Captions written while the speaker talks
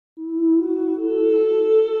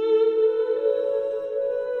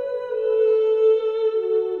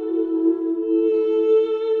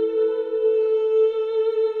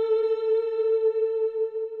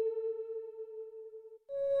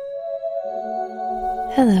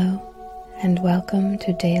Hello, and welcome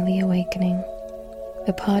to Daily Awakening,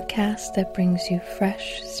 the podcast that brings you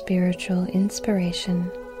fresh spiritual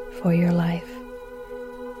inspiration for your life.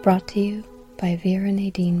 Brought to you by Vera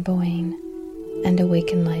Nadine Boyne and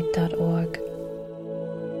awakenlight.org.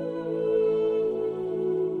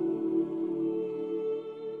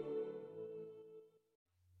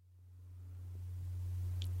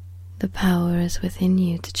 The power is within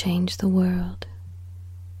you to change the world.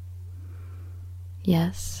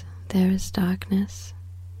 Yes, there is darkness.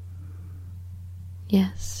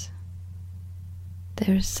 Yes,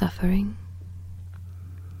 there is suffering.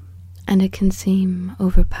 And it can seem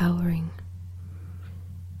overpowering.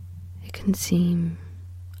 It can seem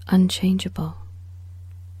unchangeable.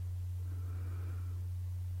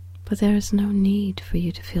 But there is no need for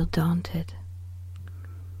you to feel daunted.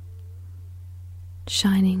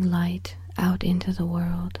 Shining light out into the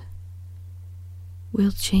world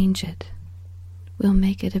will change it. We'll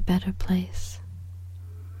make it a better place.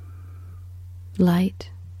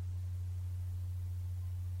 Light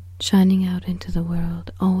shining out into the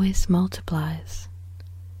world always multiplies.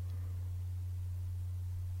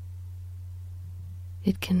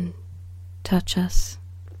 It can touch us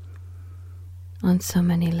on so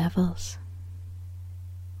many levels.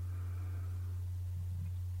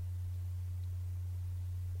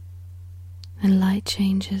 And light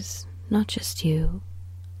changes not just you,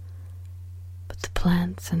 but the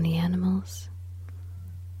plants and the animals.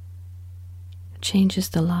 It changes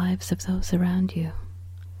the lives of those around you.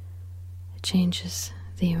 It changes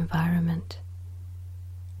the environment.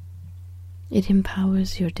 It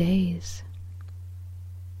empowers your days.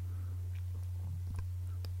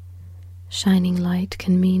 Shining light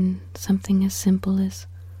can mean something as simple as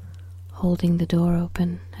holding the door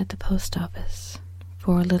open at the post office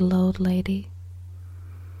for a little old lady.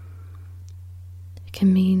 It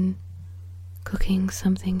can mean cooking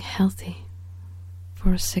something healthy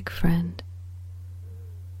for a sick friend.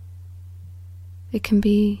 It can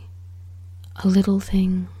be a little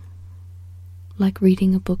thing like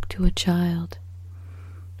reading a book to a child,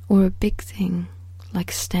 or a big thing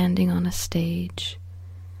like standing on a stage,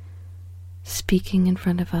 speaking in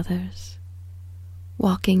front of others,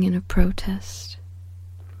 walking in a protest.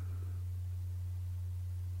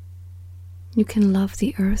 You can love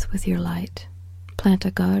the earth with your light, plant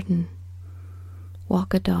a garden,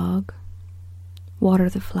 walk a dog, water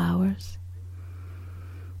the flowers.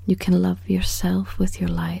 You can love yourself with your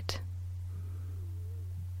light.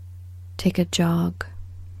 Take a jog.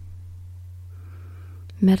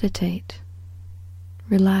 Meditate.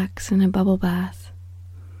 Relax in a bubble bath.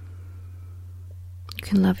 You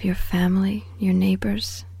can love your family, your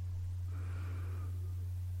neighbors.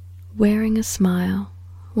 Wearing a smile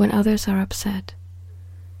when others are upset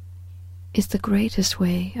is the greatest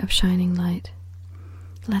way of shining light.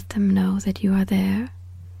 Let them know that you are there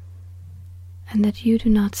and that you do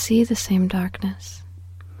not see the same darkness.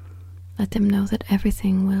 Let them know that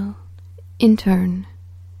everything will, in turn,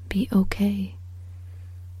 be okay.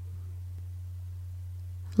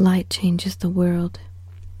 Light changes the world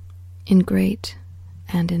in great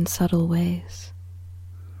and in subtle ways.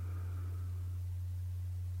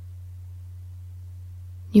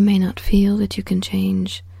 You may not feel that you can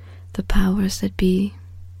change the powers that be,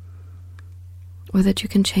 or that you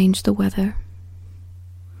can change the weather,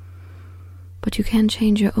 but you can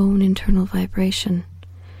change your own internal vibration,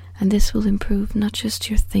 and this will improve not just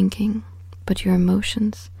your thinking, but your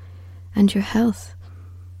emotions and your health.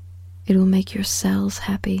 It will make your cells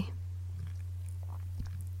happy.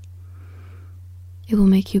 It will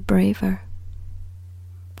make you braver,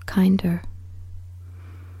 kinder.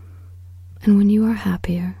 And when you are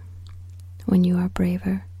happier, when you are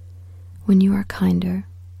braver, when you are kinder,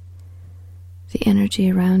 the energy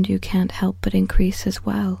around you can't help but increase as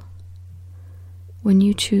well. When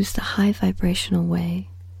you choose the high vibrational way,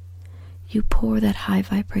 you pour that high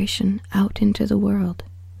vibration out into the world,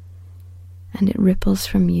 and it ripples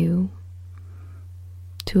from you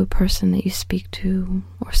to a person that you speak to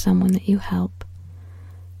or someone that you help.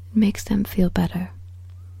 It makes them feel better,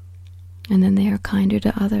 and then they are kinder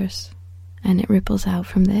to others, and it ripples out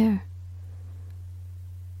from there.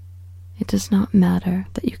 It does not matter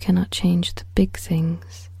that you cannot change the big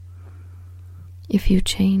things. If you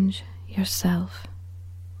change yourself,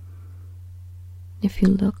 if you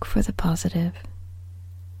look for the positive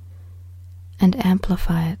and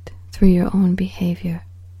amplify it through your own behavior,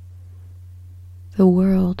 the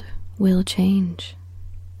world will change.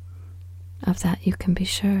 Of that you can be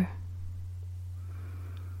sure.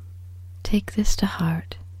 Take this to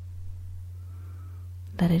heart.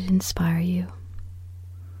 Let it inspire you.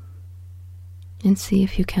 And see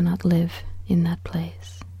if you cannot live in that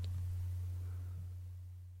place.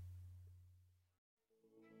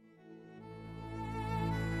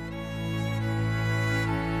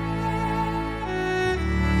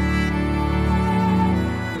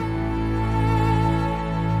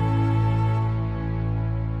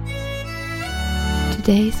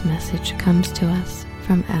 Today's message comes to us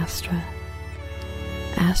from Astra.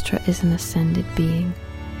 Astra is an ascended being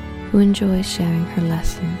who enjoys sharing her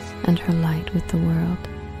lessons and her light with the world.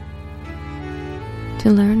 To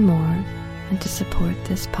learn more and to support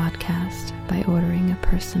this podcast by ordering a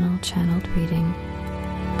personal channeled reading,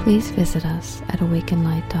 please visit us at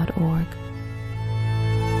awakenlight.org.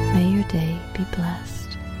 May your day be blessed.